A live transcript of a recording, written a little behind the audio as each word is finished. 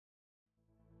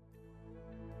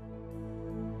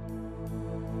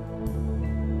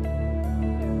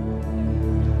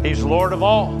He's Lord of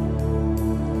all.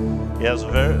 He has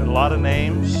a lot of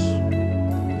names.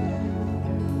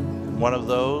 One of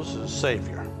those is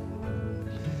Savior.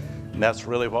 And that's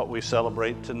really what we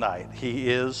celebrate tonight. He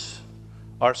is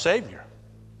our Savior.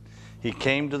 He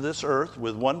came to this earth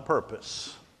with one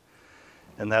purpose,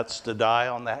 and that's to die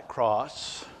on that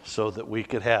cross so that we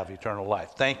could have eternal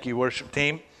life. Thank you, worship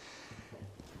team.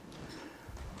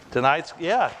 Tonight's,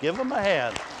 give them a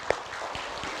hand.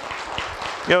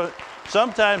 You know,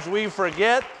 sometimes we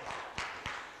forget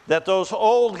that those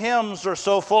old hymns are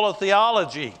so full of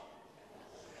theology.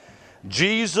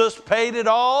 Jesus paid it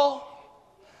all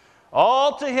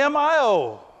to him I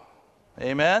owe.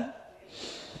 Amen?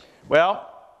 Well,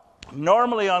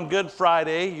 normally on Good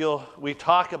Friday, we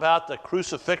talk about the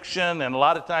crucifixion, and a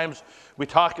lot of times we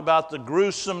talk about the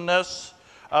gruesomeness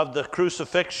of the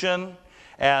crucifixion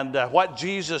and what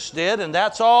Jesus did, and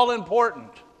that's all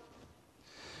important.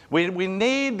 We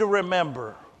need to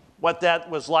remember what that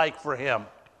was like for him.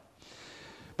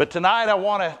 But tonight I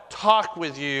want to talk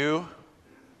with you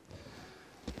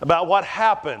about what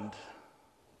happened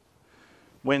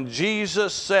when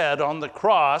Jesus said on the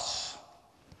cross,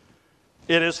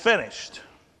 "It is finished."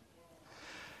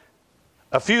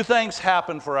 A few things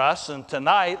happened for us, and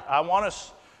tonight I want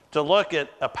us to look at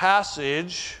a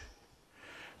passage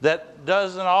that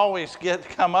doesn't always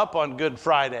come up on Good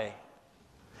Friday.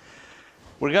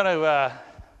 We're going to,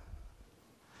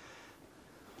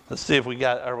 let's see if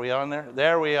are we on there?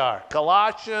 There we are.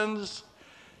 Colossians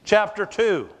chapter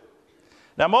 2.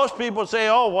 Now most people say,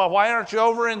 oh, well, why aren't you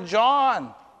over in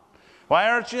John? Why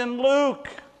aren't you in Luke?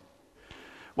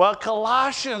 Well,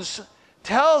 Colossians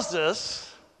tells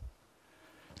us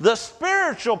the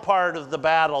spiritual part of the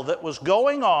battle that was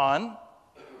going on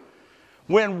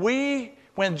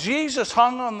when Jesus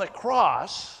hung on the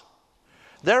cross.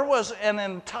 There was an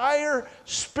entire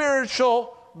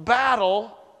spiritual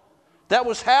battle that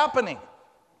was happening.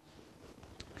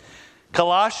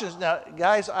 Colossians, now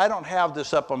guys, I don't have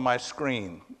this up on my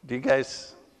screen.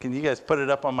 Can you guys put it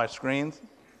up on my screens?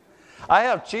 I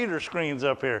have cheater screens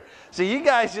up here. See, you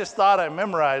guys just thought I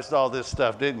memorized all this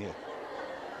stuff, didn't you?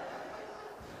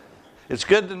 It's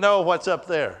good to know what's up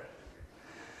there.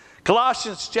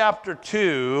 Colossians chapter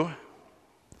 2,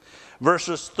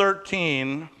 verses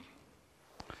 13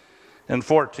 and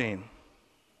 14.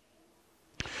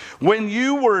 When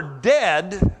you were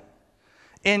dead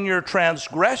in your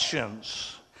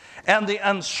transgressions and the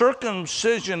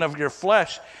uncircumcision of your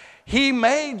flesh, he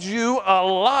made you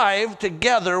alive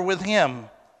together with him,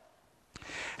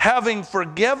 having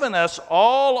forgiven us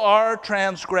all our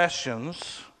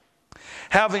transgressions,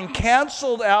 having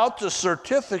canceled out the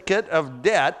certificate of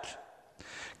debt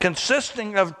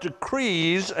consisting of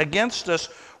decrees against us,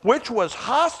 which was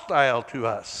hostile to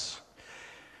us.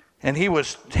 And he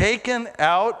was taken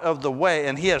out of the way,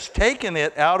 and he has taken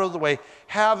it out of the way,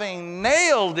 having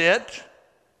nailed it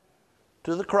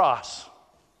to the cross.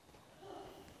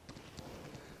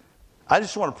 I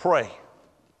just want to pray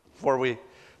before we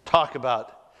talk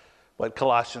about what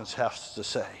Colossians has to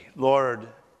say. Lord,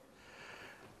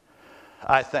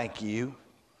 I thank you.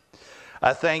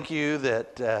 I thank you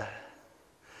that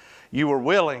you were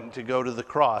willing to go to the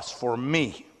cross for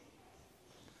me.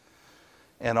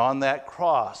 And on that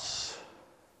cross,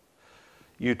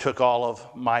 you took all of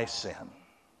my sin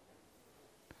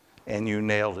and you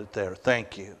nailed it there.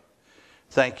 Thank you.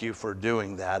 Thank you for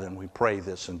doing that, and we pray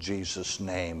this in Jesus'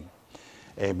 name.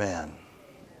 Amen.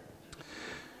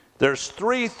 There's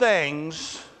three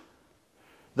things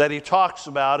that he talks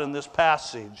about in this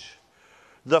passage.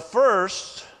 The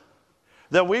first,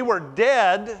 that we were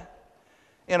dead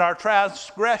in our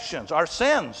transgressions, our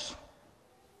sins.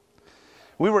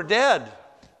 We were dead.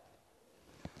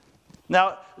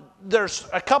 Now, there's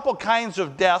a couple kinds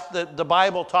of death that the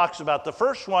Bible talks about. The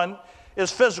first one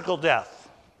is physical death.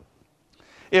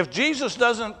 If Jesus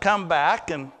doesn't come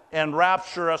back and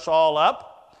rapture us all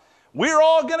up, we're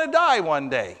all going to die one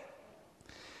day.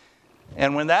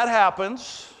 And when that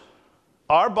happens,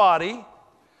 our body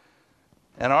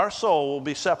and our soul will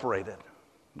be separated.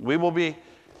 We will be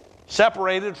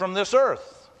separated from this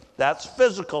earth. That's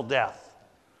physical death.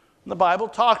 And the Bible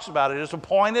talks about it. It's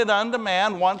appointed unto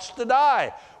man once to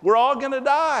die. We're all going to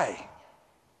die.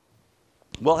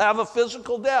 We'll have a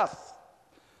physical death.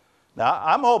 Now,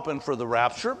 I'm hoping for the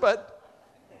rapture, but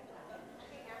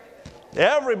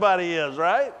everybody is,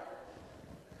 right?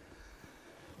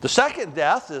 The second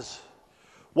death is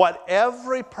what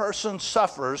every person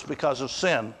suffers because of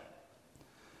sin.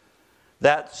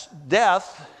 That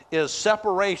death is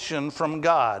separation from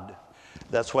God.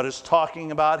 That's what it's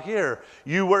talking about here.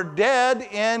 You were dead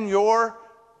in your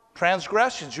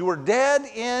transgressions. You were dead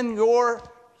in your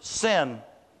sin.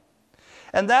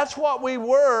 And that's what we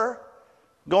were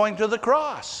going to the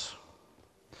cross.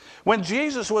 When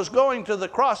Jesus was going to the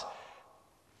cross,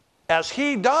 as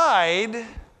he died,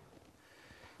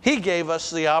 he gave us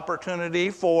the opportunity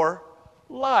for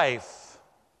life.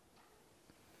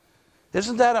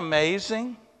 Isn't that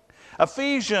amazing?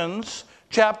 Ephesians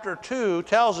chapter 2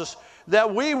 tells us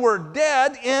that we were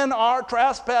dead in our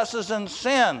trespasses and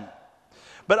sin.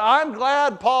 But I'm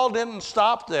glad Paul didn't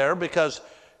stop there, because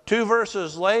 2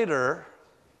 verses later,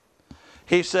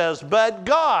 he says, but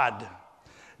God.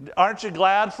 Aren't you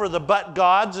glad for the but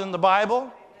gods in the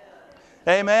Bible?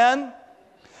 Amen.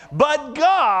 But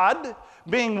God,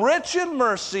 being rich in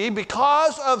mercy,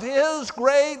 because of his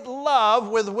great love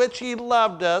with which he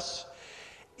loved us,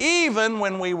 even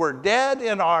when we were dead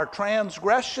in our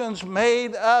transgressions,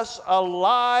 made us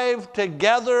alive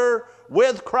together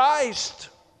with Christ.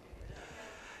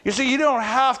 You see, you don't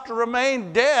have to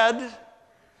remain dead,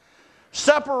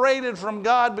 separated from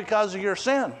God because of your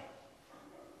sin.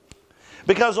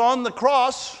 Because on the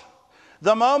cross,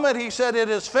 the moment he said it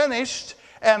is finished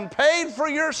and paid for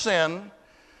your sin,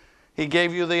 he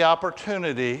gave you the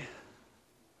opportunity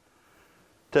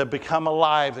to become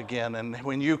alive again. And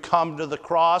when you come to the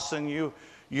cross and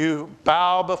you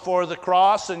bow before the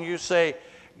cross and you say,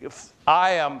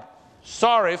 I am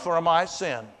sorry for my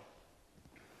sin.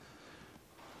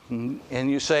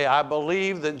 And you say, I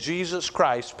believe that Jesus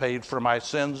Christ paid for my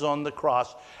sins on the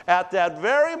cross. At that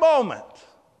very moment,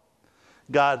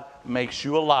 God makes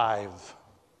you alive.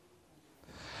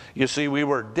 You see, we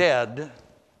were dead,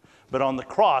 but on the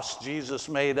cross, Jesus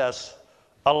made us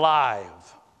alive.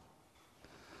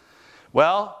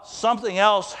 Well, something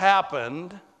else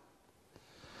happened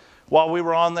while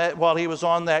he was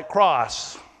on that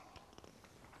cross.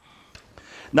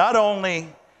 Not only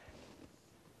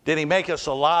did he make us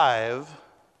alive,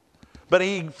 but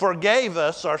he forgave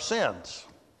us our sins.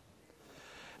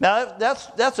 Now,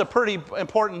 that's a pretty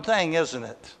important thing, isn't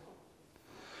it?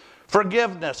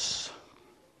 Forgiveness.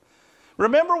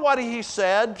 Remember what he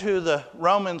said to the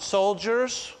Roman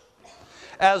soldiers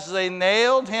as they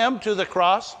nailed him to the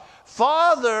cross?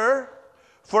 Father,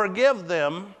 forgive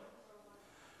them.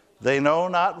 They know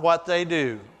not what they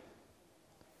do.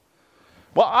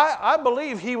 Well, I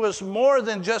believe he was more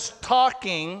than just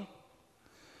talking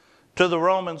to the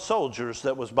Roman soldiers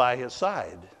that was by his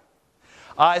side.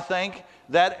 I think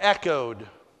that echoed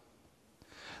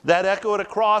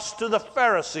across to the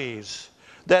Pharisees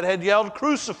that had yelled,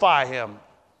 crucify him.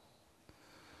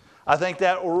 I think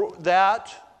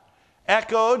that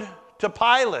echoed to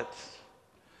Pilate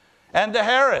and to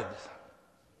Herod.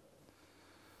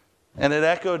 And it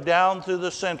echoed down through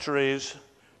the centuries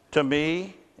to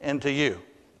me and to you.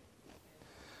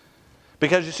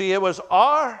 Because you see, it was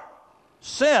our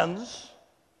sins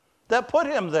that put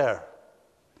him there.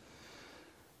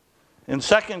 In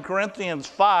 2 Corinthians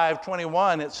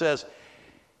 5:21, it says,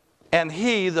 and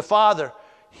he, the Father,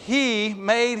 he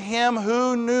made him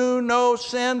who knew no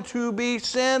sin to be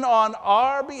sin on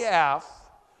our behalf,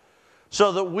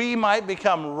 so that we might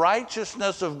become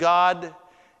righteousness of God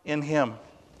in him.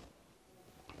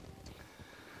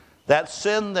 That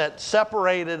sin that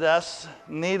separated us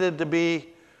needed to be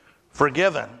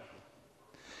forgiven.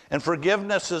 And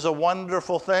forgiveness is a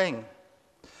wonderful thing.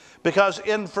 Because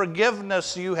in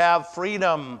forgiveness you have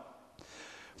freedom.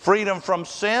 Freedom from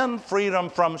sin, freedom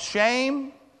from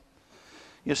shame.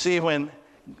 You see, when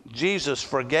Jesus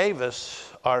forgave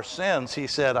us our sins, he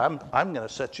said, I'm going to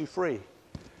set you free.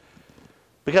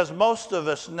 Because most of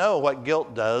us know what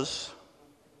guilt does.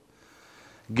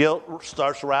 Guilt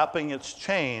starts wrapping its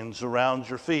chains around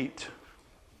your feet.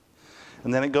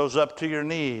 And then it goes up to your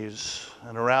knees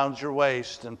and around your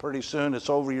waist. And pretty soon it's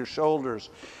over your shoulders.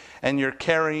 And you're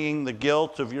carrying the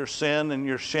guilt of your sin and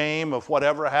your shame of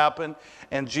whatever happened.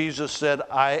 And Jesus said,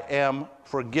 I am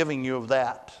forgiving you of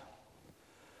that.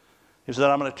 He said,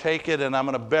 I'm going to take it and I'm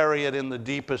going to bury it in the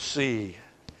deepest sea.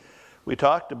 We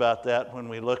talked about that when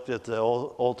we looked at the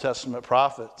Old Testament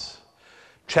prophets.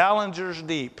 Challengers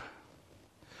deep.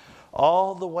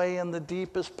 All the way in the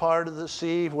deepest part of the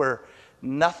sea where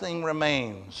nothing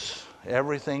remains.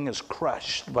 Everything is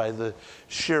crushed by the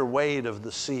sheer weight of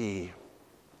the sea.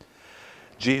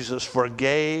 Jesus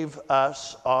forgave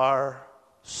us our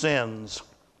sins.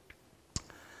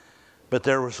 But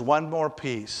there was one more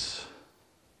piece.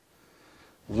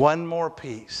 One more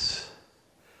piece.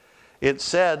 It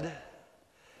said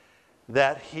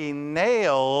that he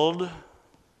nailed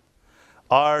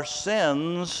our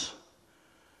sins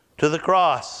to the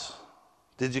cross.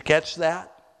 Did you catch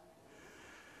that?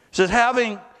 It says,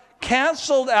 having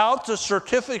canceled out the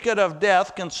certificate of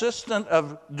death consistent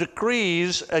of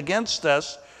decrees against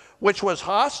us, which was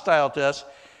hostile to us,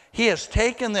 He has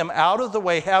taken them out of the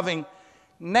way, having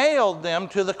nailed them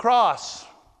to the cross.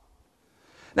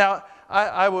 Now,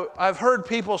 I've heard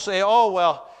people say, oh,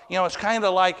 well, it's kind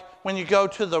of like when you go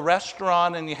to the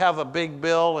restaurant and you have a big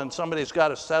bill and somebody's got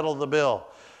to settle the bill.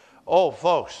 Oh,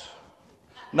 folks,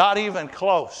 not even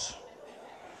close.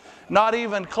 Not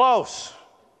even close.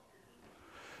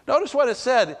 Notice what it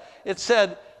said. It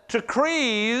said,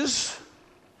 decrees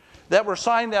that were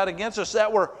signed out against us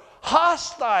that were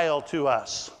hostile to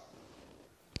us.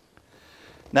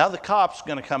 Now the cop's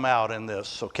going to come out in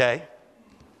this, okay?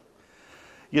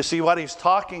 You see, what he's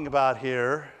talking about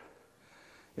here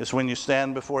is when you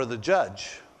stand before the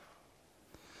judge.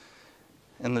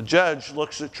 And the judge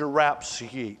looks at your rap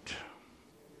sheet.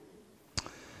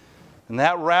 And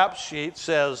that rap sheet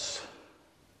says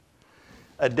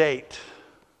a date.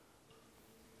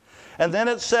 And then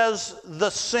it says the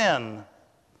sin.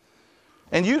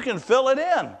 And you can fill it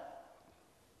in.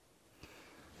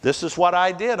 This is what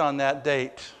I did on that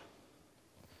date.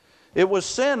 It was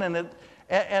sin,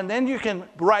 and then you can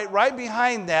write right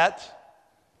behind that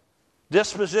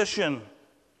disposition,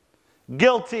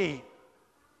 guilty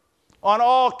on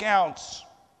all counts.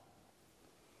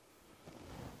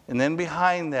 And then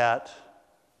behind that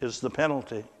is the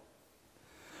penalty.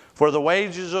 For the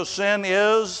wages of sin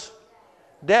is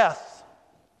death.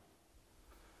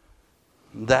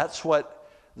 That's what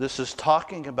this is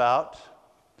talking about.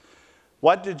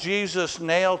 What did Jesus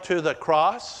nail to the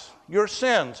cross? Your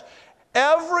sins.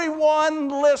 Everyone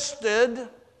listed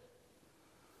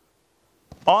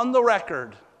on the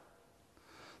record.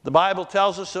 The Bible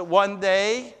tells us that one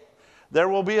day there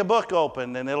will be a book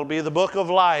opened, and it'll be the book of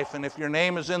life. And if your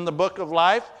name is in the book of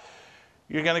life,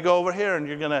 you're going to go over here and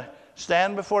you're going to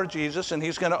stand before Jesus, and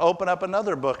he's going to open up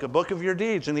another book, a book of your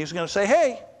deeds. And he's going to say,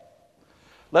 hey,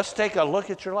 let's take a look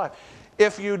at your life.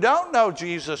 If you don't know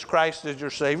Jesus Christ as your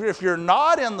Savior, if you're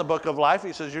not in the book of life,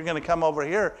 he says you're going to come over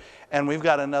here, and we've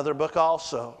got another book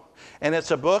also. And it's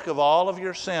a book of all of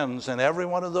your sins, and every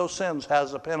one of those sins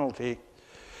has a penalty.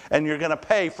 And you're going to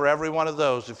pay for every one of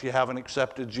those if you haven't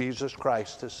accepted Jesus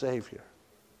Christ as Savior.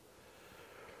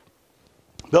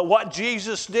 But what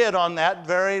Jesus did on that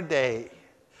very day,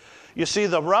 you see,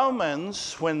 the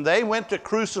Romans, when they went to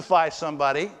crucify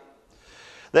somebody,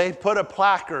 they put a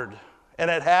placard, and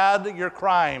it had your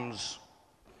crimes,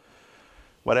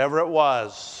 whatever it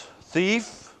was: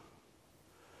 thief,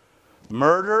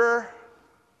 murderer,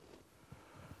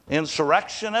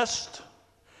 insurrectionist.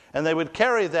 And they would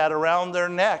carry that around their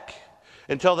neck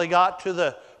until they got to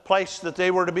the place that they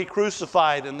were to be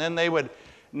crucified. And then they would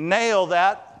nail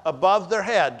that above their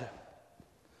head.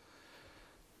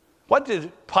 What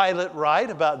did Pilate write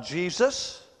about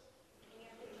Jesus?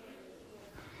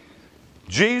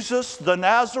 Jesus the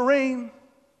Nazarene,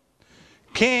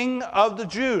 King of the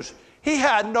Jews. He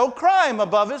had no crime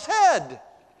above his head.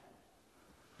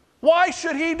 Why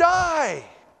should he die?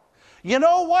 You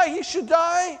know why he should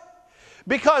die?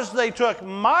 Because they took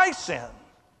my sin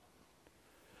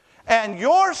and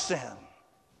your sin,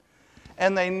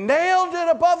 and they nailed it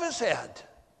above his head.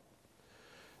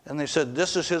 And they said,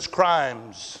 this is his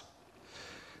crimes.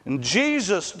 And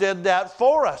Jesus did that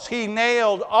for us. He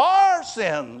nailed our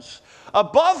sins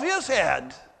above his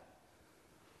head.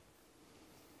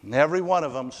 And every one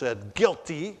of them said,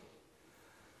 guilty,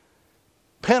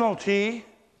 penalty,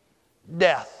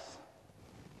 death.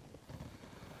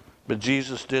 But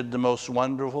Jesus did the most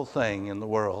wonderful thing in the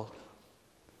world.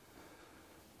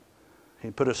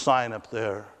 He put a sign up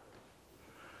there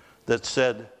that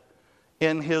said,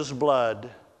 in his blood,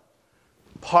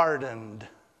 pardoned.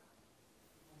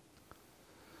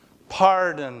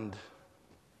 Pardoned.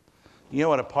 You know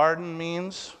what a pardon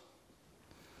means?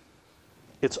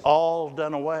 It's all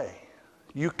done away.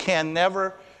 You can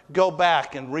never go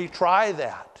back and retry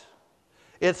that.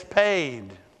 It's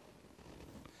paid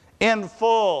in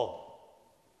full.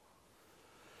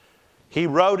 He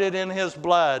wrote it in his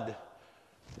blood,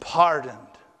 pardoned.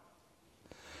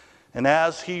 And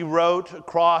as he wrote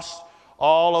across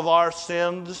all of our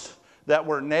sins that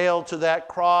were nailed to that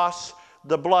cross,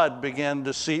 the blood began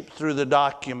to seep through the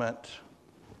document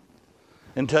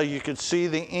until you could see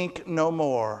the ink no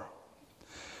more.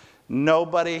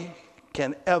 Nobody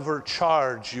can ever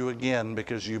charge you again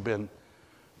because you've been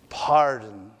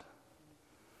pardoned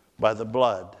by the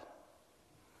blood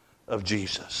of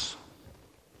Jesus.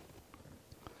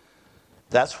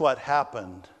 That's what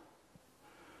happened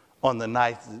on the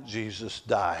night that Jesus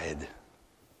died.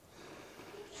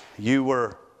 You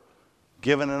were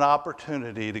given an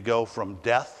opportunity to go from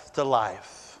death to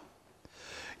life.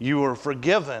 You were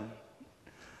forgiven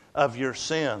of your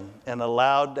sin and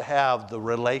allowed to have the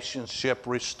relationship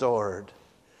restored.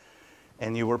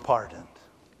 And you were pardoned.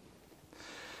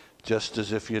 just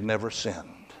as if you'd never sinned.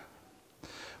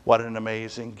 What an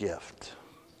amazing gift.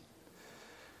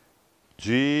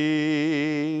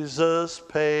 Jesus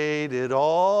paid it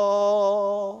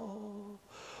all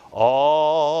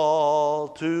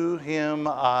to him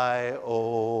I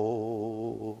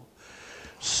owe.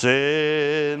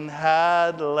 Sin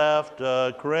had left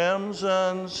a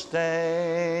crimson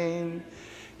stain,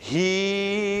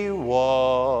 he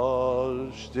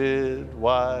washed it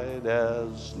white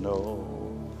as snow.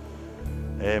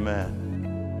 Amen.